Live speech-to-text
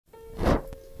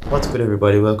What's good,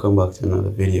 everybody? Welcome back to another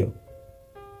video.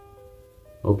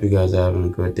 Hope you guys are having a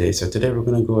good day. So today we're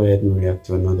going to go ahead and react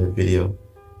to another video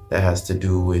that has to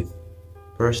do with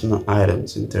personal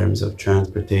items in terms of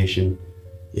transportation.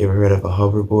 You ever heard of a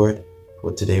hoverboard?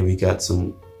 Well, today we got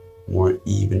some more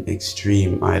even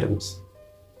extreme items.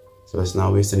 So let's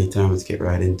not waste any time, let's get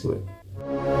right into it.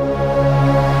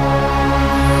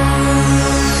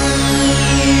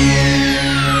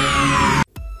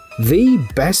 The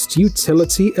best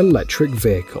utility electric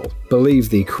vehicle, believe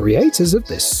the creators of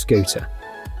this scooter.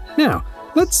 Now,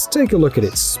 let's take a look at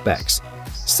its specs.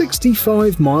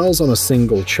 65 miles on a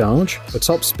single charge, a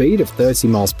top speed of 30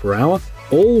 miles per hour,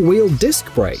 all-wheel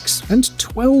disc brakes, and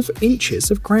 12 inches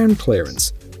of ground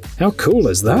clearance. How cool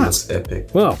is that? That's epic.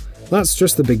 Well, that's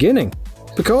just the beginning,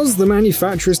 because the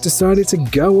manufacturers decided to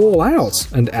go all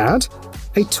out and add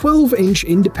a 12-inch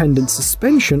independent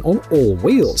suspension on all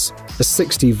wheels, a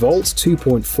 60-volt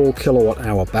 2.4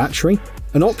 kilowatt-hour battery,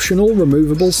 an optional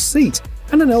removable seat,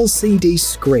 and an LCD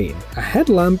screen, a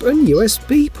headlamp, and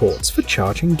USB ports for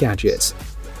charging gadgets.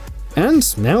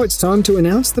 And now it's time to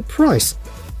announce the price.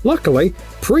 Luckily,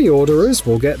 pre-orderers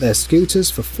will get their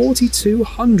scooters for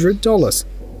 $4,200.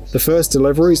 The first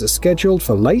deliveries are scheduled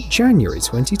for late January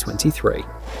 2023.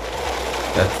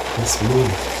 That's this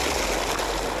month.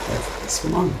 This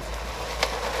month.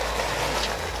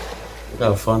 Look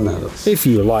how fun that looks. If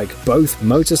you like both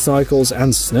motorcycles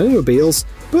and snowmobiles,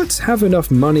 but have enough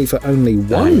money for only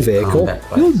one vehicle,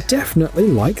 you'll definitely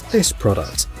like this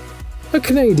product. A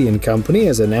Canadian company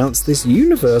has announced this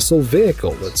universal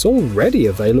vehicle that's already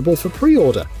available for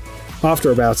pre-order.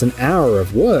 After about an hour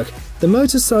of work, the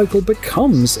motorcycle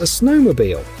becomes a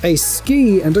snowmobile. A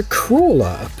ski and a crawler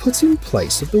are put in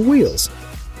place of the wheels.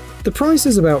 The price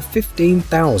is about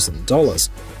 $15,000,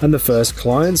 and the first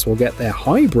clients will get their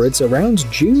hybrids around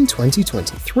June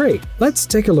 2023. Let's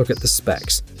take a look at the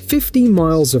specs. 50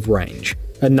 miles of range,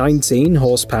 a 19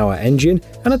 horsepower engine,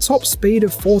 and a top speed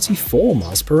of 44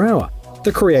 miles per hour.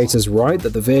 The creators write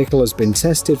that the vehicle has been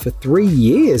tested for 3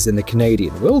 years in the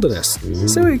Canadian wilderness,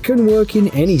 so it can work in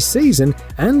any season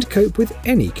and cope with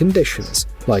any conditions,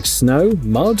 like snow,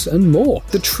 mud, and more.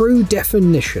 The true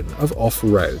definition of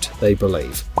off-road, they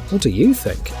believe. What do you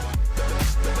think?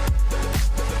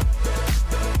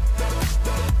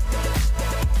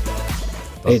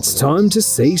 It's time to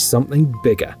see something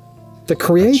bigger. The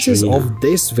creators of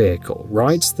this vehicle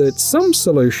write that some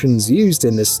solutions used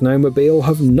in this snowmobile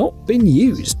have not been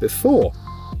used before.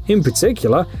 In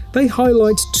particular, they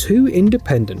highlight 2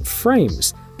 independent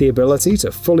frames, the ability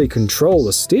to fully control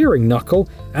the steering knuckle,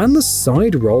 and the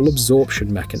side roll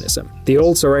absorption mechanism. The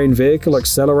all-terrain vehicle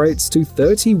accelerates to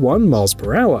 31 miles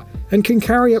per hour and can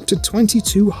carry up to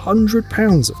 2,200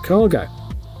 pounds of cargo.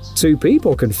 2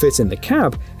 people can fit in the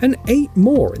cab and 8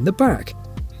 more in the back.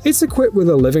 It's equipped with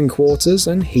a living quarters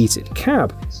and heated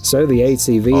cab, so the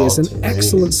ATV is an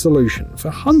excellent solution for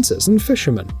hunters and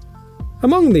fishermen.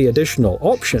 Among the additional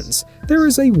options, there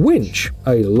is a winch,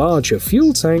 a larger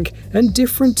fuel tank, and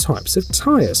different types of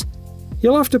tires.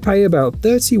 You'll have to pay about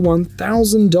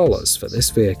 $31,000 for this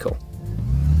vehicle.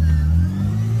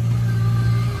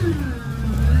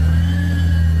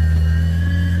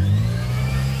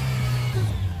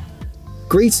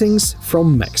 Greetings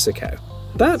from Mexico.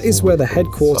 That is where the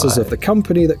headquarters of the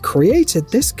company that created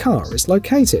this car is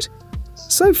located.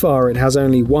 So far, it has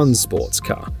only one sports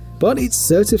car, but it's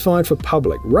certified for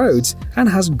public roads and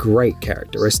has great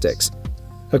characteristics.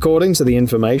 According to the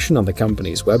information on the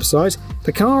company's website,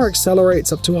 the car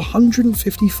accelerates up to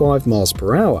 155 miles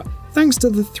per hour thanks to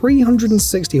the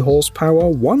 360 horsepower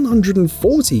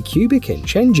 140 cubic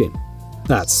inch engine.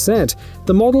 That said,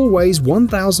 the model weighs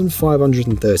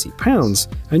 1,530 pounds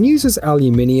and uses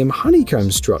aluminium honeycomb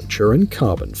structure and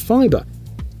carbon fiber.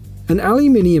 An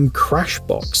aluminium crash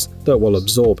box that will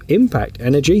absorb impact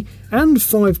energy and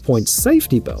 5-point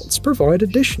safety belts provide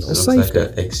additional safety.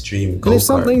 Like an extreme and if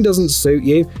something doesn't suit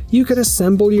you, you can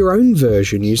assemble your own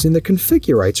version using the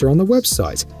configurator on the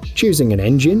website, choosing an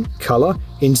engine, color,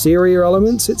 interior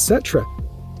elements, etc.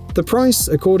 The price,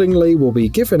 accordingly, will be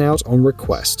given out on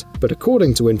request, but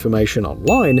according to information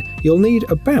online, you'll need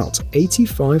about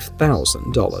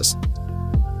 $85,000.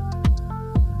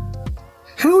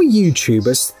 How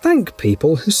YouTubers thank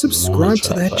people who subscribe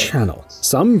to their channel.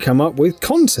 Some come up with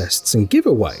contests and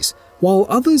giveaways, while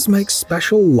others make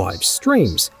special live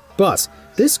streams. But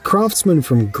this craftsman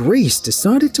from Greece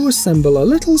decided to assemble a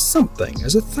little something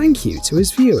as a thank you to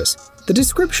his viewers. The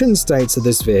description states that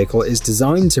this vehicle is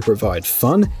designed to provide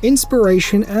fun,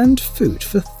 inspiration, and food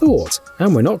for thought,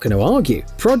 and we're not going to argue.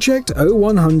 Project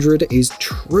 0100 is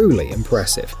truly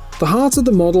impressive. The heart of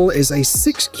the model is a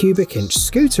 6 cubic inch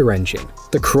scooter engine.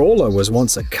 The crawler was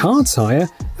once a car tire,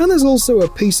 and there's also a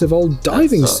piece of old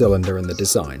diving cylinder in the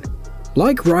design.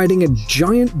 Like riding a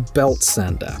giant belt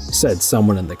sander, said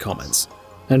someone in the comments.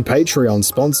 And Patreon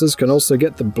sponsors can also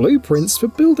get the blueprints for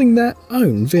building their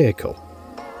own vehicle.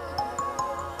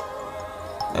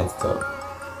 That's dope.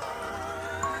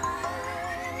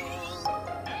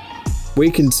 We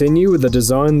continue with a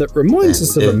design that reminds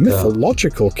us of a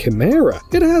mythological chimera.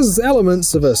 It has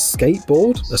elements of a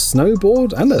skateboard, a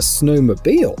snowboard, and a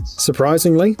snowmobile.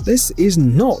 Surprisingly, this is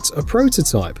not a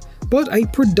prototype, but a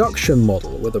production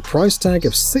model with a price tag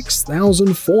of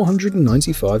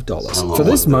 $6,495. For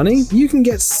this money, you can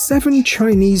get 7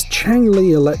 Chinese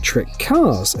Changli electric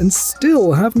cars and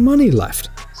still have money left.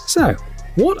 So,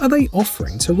 what are they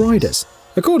offering to riders?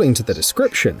 According to the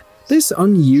description, this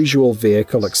unusual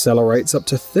vehicle accelerates up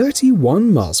to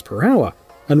 31 miles per hour,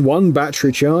 and one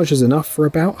battery charge is enough for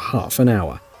about half an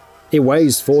hour. It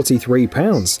weighs 43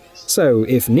 pounds, so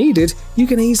if needed, you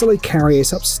can easily carry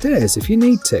it upstairs if you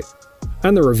need to.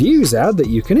 And the reviews add that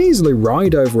you can easily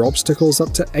ride over obstacles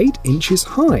up to 8 inches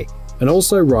high, and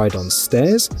also ride on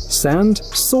stairs, sand,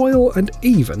 soil, and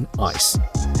even ice.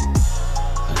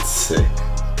 That's sick.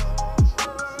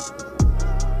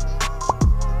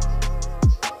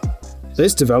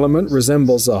 This development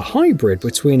resembles a hybrid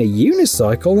between a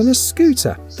unicycle and a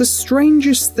scooter. The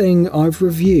strangest thing I've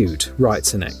reviewed,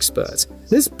 writes an expert.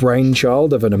 This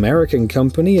brainchild of an American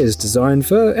company is designed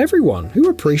for everyone who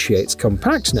appreciates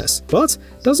compactness, but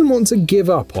doesn't want to give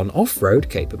up on off-road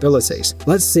capabilities.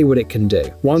 Let's see what it can do.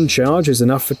 One charge is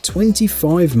enough for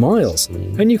 25 miles,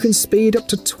 and you can speed up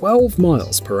to 12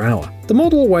 miles per hour. The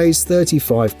model weighs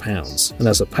 35 pounds and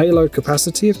has a payload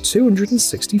capacity of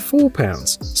 264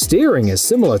 pounds. Steering is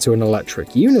similar to an electric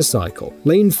unicycle.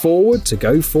 Lean forward to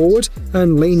go forward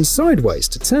and lean sideways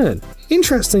to turn.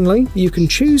 Interestingly, you can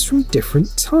choose from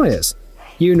different tires: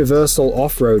 universal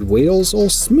off-road wheels or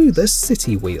smoother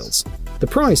city wheels. The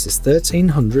price is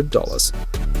 $1,300.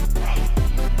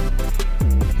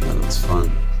 That looks fun.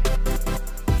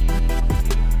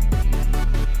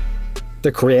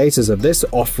 The creators of this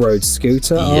off-road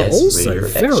scooter are also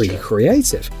very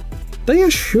creative. They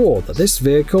are sure that this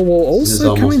vehicle will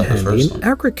also come in handy in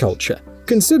agriculture.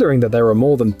 Considering that there are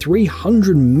more than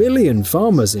 300 million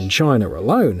farmers in China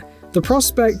alone, the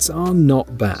prospects are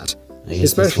not bad,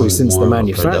 especially since the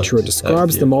manufacturer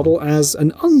describes the model as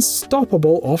an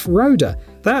unstoppable off-roader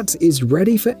that is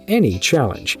ready for any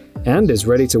challenge, and is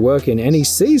ready to work in any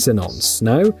season on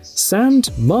snow,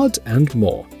 sand, mud, and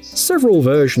more. Several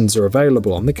versions are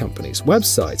available on the company's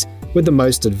website, with the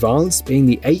most advanced being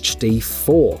the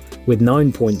HD4, with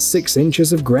 9.6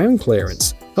 inches of ground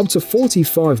clearance, up to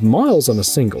 45 miles on a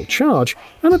single charge,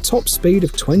 and a top speed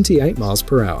of 28 miles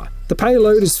per hour. The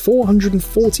payload is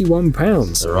 441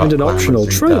 pounds, and an optional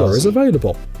trailer is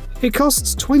available. It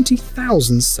costs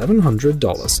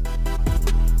 $20,700.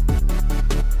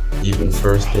 Even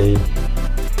first aid.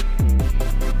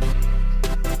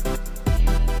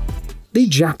 The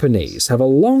Japanese have a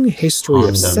long history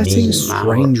of setting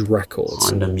strange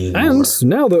records. And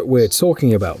now that we're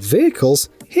talking about vehicles,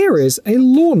 here is a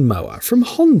lawnmower from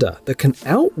Honda that can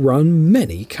outrun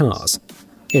many cars.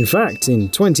 In fact, in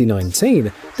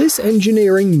 2019, this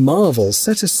engineering marvel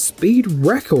set a speed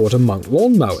record among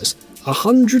lawnmowers,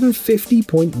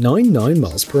 150.99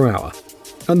 miles per hour.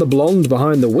 And the blonde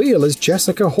behind the wheel is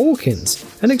Jessica Hawkins,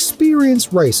 an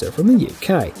experienced racer from the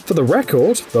UK. For the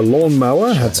record, the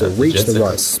lawnmower had to reach the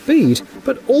right speed,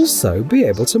 but also be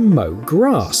able to mow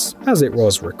grass, as it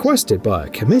was requested by a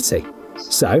committee.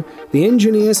 So, the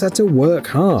engineers had to work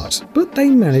hard, but they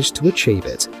managed to achieve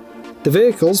it. The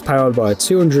vehicle's powered by a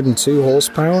 202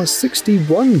 horsepower,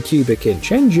 61 cubic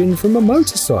inch engine from a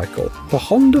motorcycle, the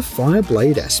Honda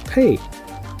Fireblade SP.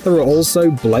 There are also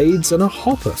blades and a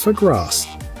hopper for grass.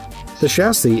 The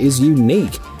chassis is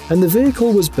unique, and the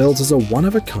vehicle was built as a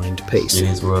one-of-a-kind piece.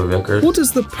 What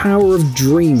does the power of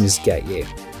dreams get you?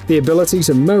 The ability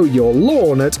to mow your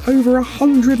lawn at over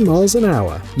 100 miles an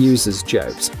hour, users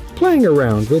joked, playing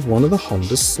around with one of the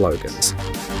Honda's slogans.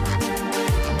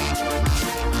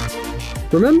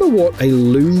 Remember what a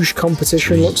luge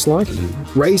competition looks like?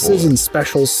 Racers in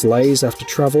special sleighs have to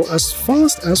travel as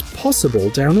fast as possible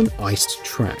down an iced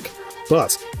track.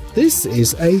 But this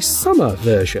is a summer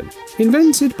version,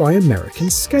 invented by American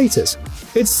skaters.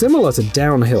 It's similar to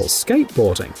downhill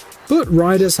skateboarding, but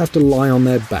riders have to lie on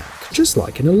their back, just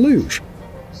like in a luge.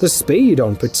 The speed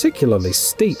on particularly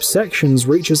steep sections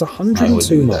reaches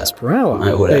 102 miles per hour,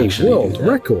 a world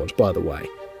record, by the way.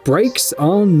 Brakes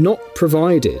are not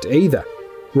provided either.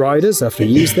 Riders have to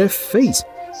use their feet,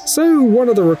 So one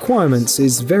of the requirements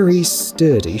is very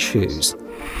sturdy shoes.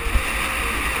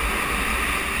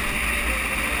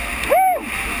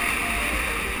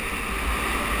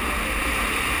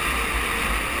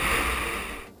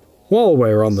 While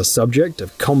we're on the subject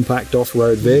of compact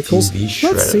off-road vehicles,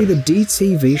 let's see the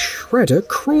DTV Shredder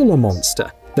Crawler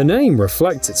Monster. The name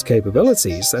reflects its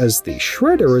capabilities, as the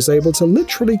Shredder is able to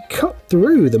literally cut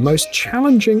through the most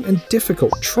challenging and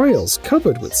difficult trails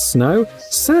covered with snow,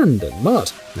 sand and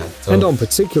mud. And on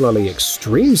particularly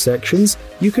extreme sections,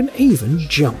 you can even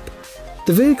jump.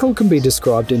 The vehicle can be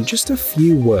described in just a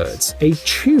few words: a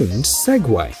tuned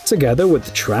Segway. Together with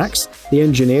the tracks, the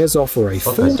engineers offer a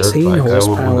 14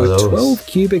 horsepower, 12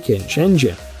 cubic inch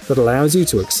engine that allows you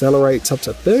to accelerate up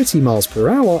to 30 miles per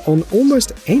hour on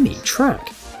almost any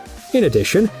track. In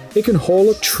addition, it can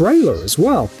haul a trailer as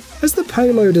well, as the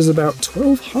payload is about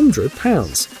 1,200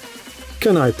 pounds.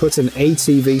 Can I put an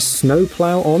ATV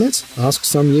snowplow on it? Ask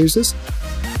some users.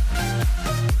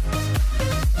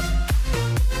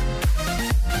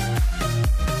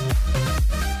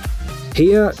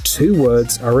 Here, two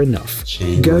words are enough.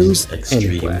 Goes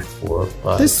anywhere.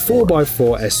 This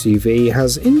 4x4 SUV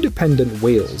has independent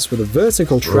wheels with a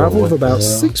vertical travel of about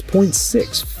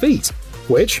 6.6 feet,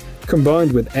 which,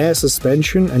 combined with air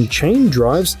suspension and chain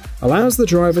drives, allows the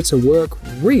driver to work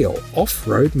real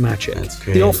off-road magic.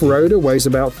 The off-roader weighs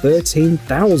about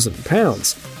 13,000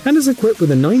 pounds and is equipped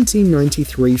with a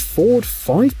 1993 Ford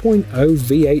 5.0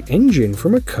 V8 engine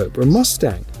from a Cobra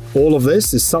Mustang. All of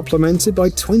this is supplemented by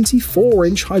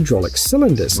 24-inch hydraulic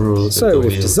cylinders, so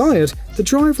if desired, the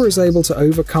driver is able to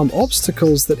overcome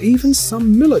obstacles that even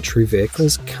some military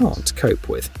vehicles can't cope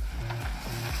with.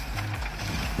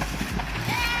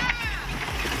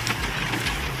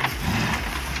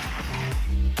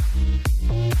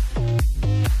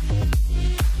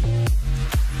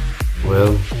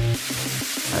 Well,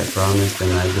 I promised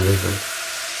and I delivered.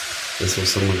 This was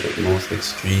some of the most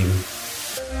extreme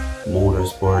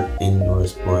motorsport, indoor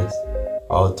sports,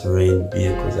 all-terrain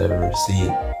vehicles I've ever seen.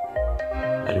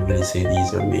 I'd really say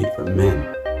these are made for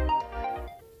men.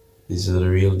 These are the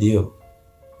real deal.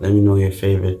 Let me know your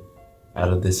favorite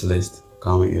out of this list.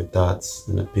 Comment your thoughts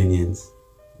and opinions.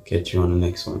 Catch you on the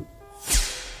next one.